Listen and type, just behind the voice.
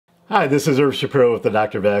Hi, this is Irv Shapiro with the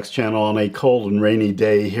Dr. Vax channel on a cold and rainy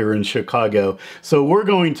day here in Chicago. So we're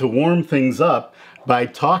going to warm things up by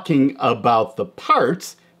talking about the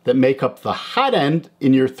parts that make up the hot end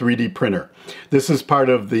in your 3D printer. This is part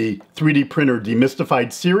of the 3D Printer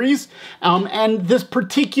Demystified series, and this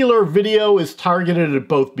particular video is targeted at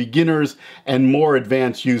both beginners and more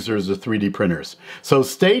advanced users of 3D printers. So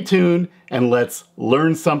stay tuned and let's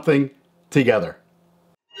learn something together.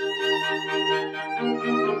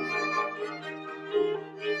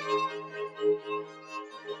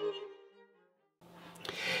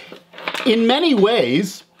 In many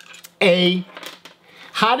ways, a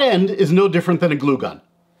hot end is no different than a glue gun.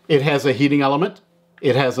 It has a heating element,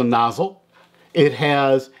 it has a nozzle, it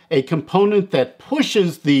has a component that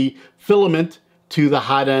pushes the filament to the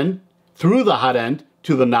hot end, through the hot end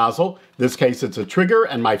to the nozzle. In this case, it's a trigger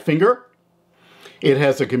and my finger. It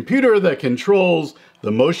has a computer that controls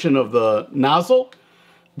the motion of the nozzle. In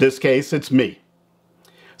this case, it's me.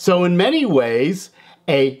 So in many ways,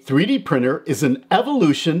 a 3D printer is an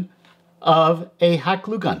evolution of a hot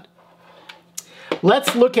glue gun.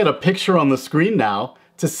 Let's look at a picture on the screen now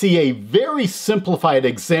to see a very simplified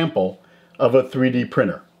example of a 3D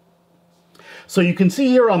printer. So you can see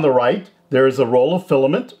here on the right, there is a roll of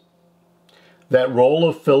filament. That roll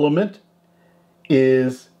of filament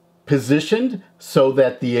is positioned so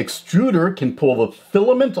that the extruder can pull the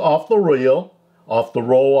filament off the reel of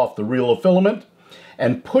filament,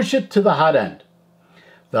 and push it to the hot end.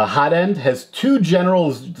 The hot end has two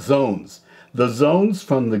general zones. The zones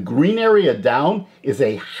from the green area down is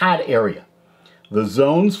a hot area. The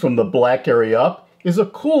zones from the black area up is a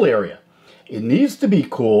cool area. It needs to be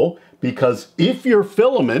cool because if your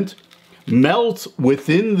filament melts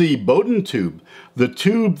within the Bowden tube, the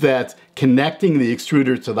tube that's connecting the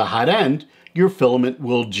extruder to the hot end, your filament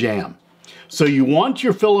will jam. So you want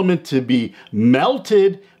your filament to be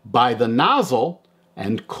melted by the nozzle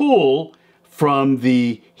and cool from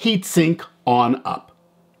the heat sink on up.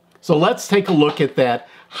 So let's take a look at that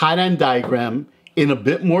hot end diagram in a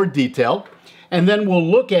bit more detail, and then we'll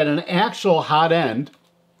look at an actual hot end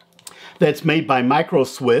that's made by Micro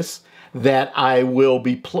Swiss that I will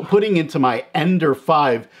be putting into my Ender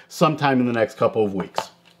 5 sometime in the next couple of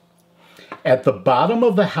weeks. At the bottom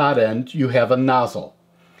of the hot end, you have a nozzle.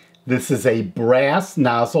 This is a brass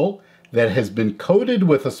nozzle that has been coated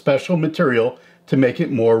with a special material to make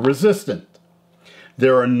it more resistant.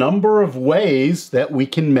 There are a number of ways that we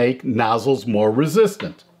can make nozzles more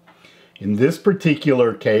resistant. In this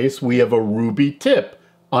particular case, we have a ruby tip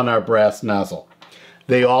on our brass nozzle.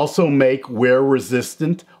 They also make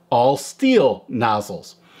wear-resistant all-steel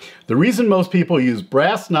nozzles. The reason most people use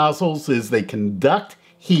brass nozzles is they conduct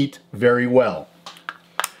heat very well.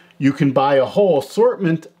 You can buy a whole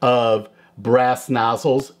assortment of brass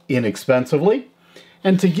nozzles inexpensively.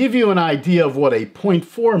 And to give you an idea of what a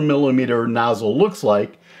 0.4 millimeter nozzle looks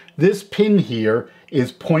like, this pin here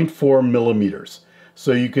is 0.4 millimeters.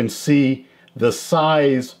 So you can see the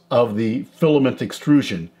size of the filament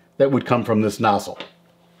extrusion that would come from this nozzle.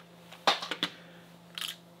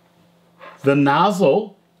 The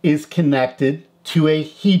nozzle is connected to a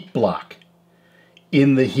heat block.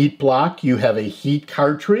 In the heat block, you have a heat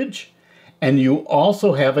cartridge, and you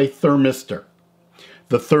also have a thermistor.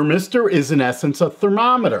 The thermistor is in essence a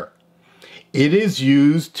thermometer. It is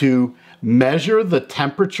used to measure the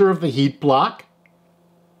temperature of the heat block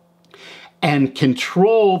and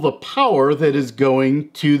control the power that is going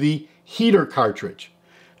to the heater cartridge.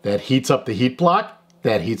 That heats up the heat block,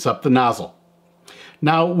 that heats up the nozzle.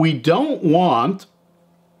 Now we don't want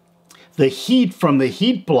the heat from the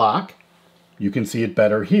heat block, you can see it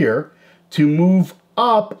better here, to move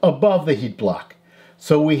up above the heat block.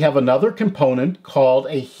 So we have another component called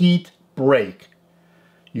a heat break.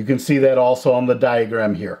 You can see that also on the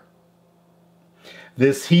diagram here.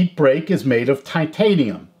 This heat break is made of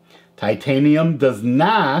titanium. Titanium does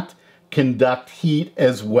not conduct heat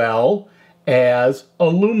as well as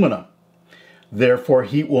aluminum. Therefore,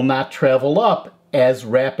 heat will not travel up as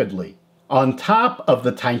rapidly. On top of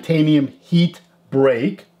the titanium heat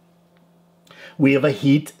break, we have a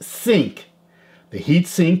heat sink. The heat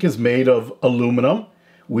sink is made of aluminum.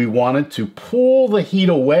 We want it to pull the heat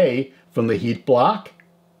away from the heat block,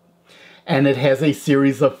 and it has a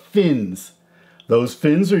series of fins. Those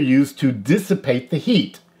fins are used to dissipate the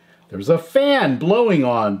heat. There's a fan blowing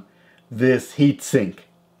on this heat sink.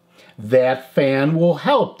 That fan will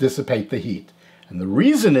help dissipate the heat. And the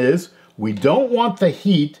reason is we don't want the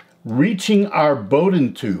heat reaching our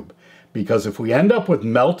Bowden tube, because if we end up with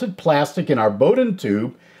melted plastic in our Bowden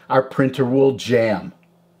tube, our printer will jam.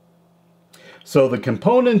 So the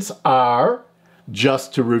components are,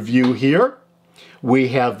 just to review here, We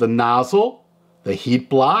have the nozzle, the heat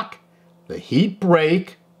block, the heat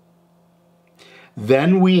break.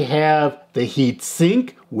 Then we have the heat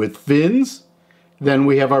sink with fins. Then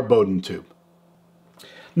we have our Bowden tube.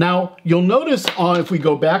 Now, you'll notice if we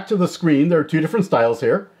go back to the screen, there are two different styles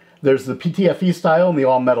here. There's the PTFE style and the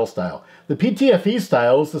all-metal style. The PTFE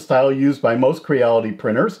style is the style used by most Creality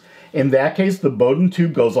printers. In that case, the Bowden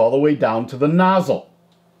tube goes all the way down to the nozzle.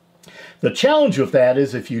 The challenge with that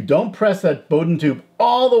is if you don't press that Bowden tube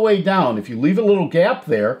all the way down, if you leave a little gap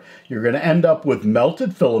there, you're going to end up with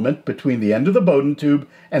melted filament between the end of the Bowden tube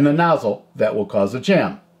and the nozzle. That will cause a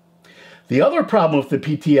jam. The other problem with the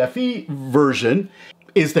PTFE version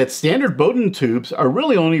is that standard Bowden tubes are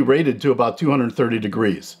really only rated to about 230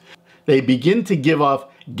 degrees. They begin to give off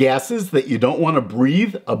gases that you don't want to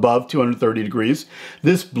breathe above 230 degrees.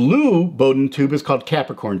 This blue Bowden tube is called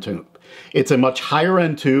Capricorn Tube. It's a much higher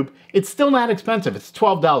end tube. It's still not expensive. It's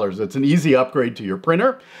 $12. It's an easy upgrade to your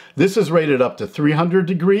printer. This is rated up to 300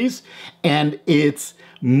 degrees and it's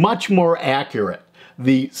much more accurate.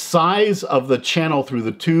 The size of the channel through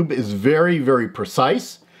the tube is very, very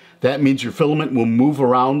precise. That means your filament will move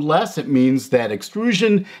around less. It means that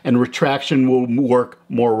extrusion and retraction will work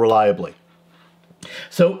more reliably.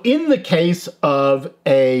 So in the case of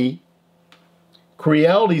a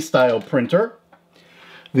Creality style printer,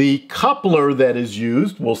 the coupler that is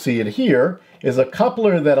used, we'll see it here, is a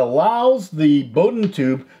coupler that allows the Bowden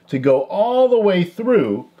tube to go all the way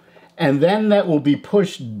through, and then that will be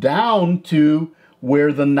pushed down to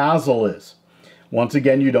where the nozzle is. Once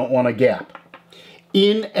again, you don't want a gap.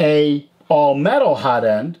 In a all-metal hot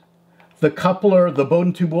end, the coupler, the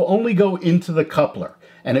Bowden tube will only go into the coupler,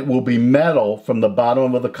 and it will be metal from the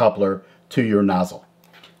bottom of the coupler to your nozzle.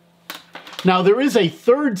 Now, there is a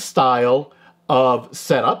third style of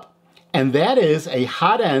setup, and that is a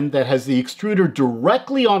hot end that has the extruder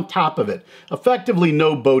directly on top of it. Effectively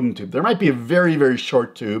no Bowden tube. There might be a very, very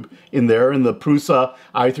short tube in there. In the Prusa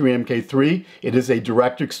i3MK3, it is a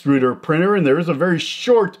direct extruder printer, and there is a very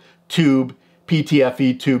short tube,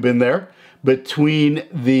 PTFE tube in there between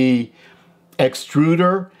the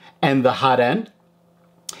extruder and the hot end.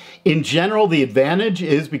 In general, the advantage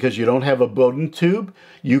is because you don't have a Bowden tube,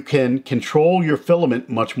 you can control your filament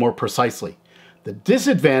much more precisely. The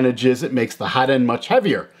disadvantage is it makes the hot end much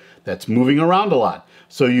heavier. That's moving around a lot.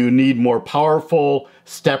 So you need more powerful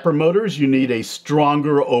stepper motors. You need a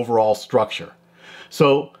stronger overall structure.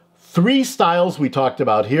 So three styles we talked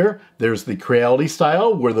about here. There's the Creality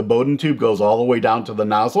style where the Bowden tube goes all the way down to the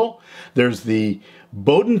nozzle. There's the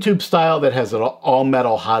Bowden tube style that has an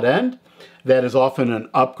all-metal hot end. That is often an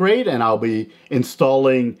upgrade, and I'll be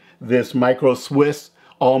installing this Micro Swiss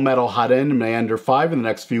all-metal hot end in my Ender 5 in the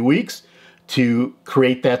next few weeks to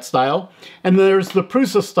create that style. And there's the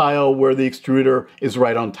Prusa style where the extruder is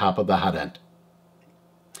right on top of the hot end.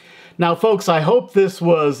 Now folks, I hope this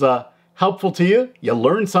was helpful to you. You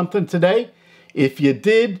learned something today. If you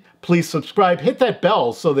did, please subscribe, hit that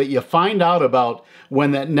bell so that you find out about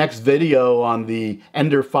when that next video on the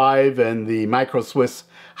Ender 5 and the Micro Swiss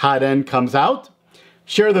hot end comes out.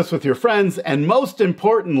 Share this with your friends, and most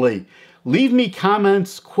importantly, leave me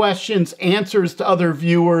comments, questions, answers to other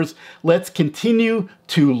viewers. Let's continue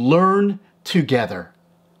to learn together.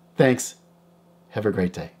 Thanks. Have a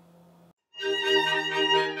great day.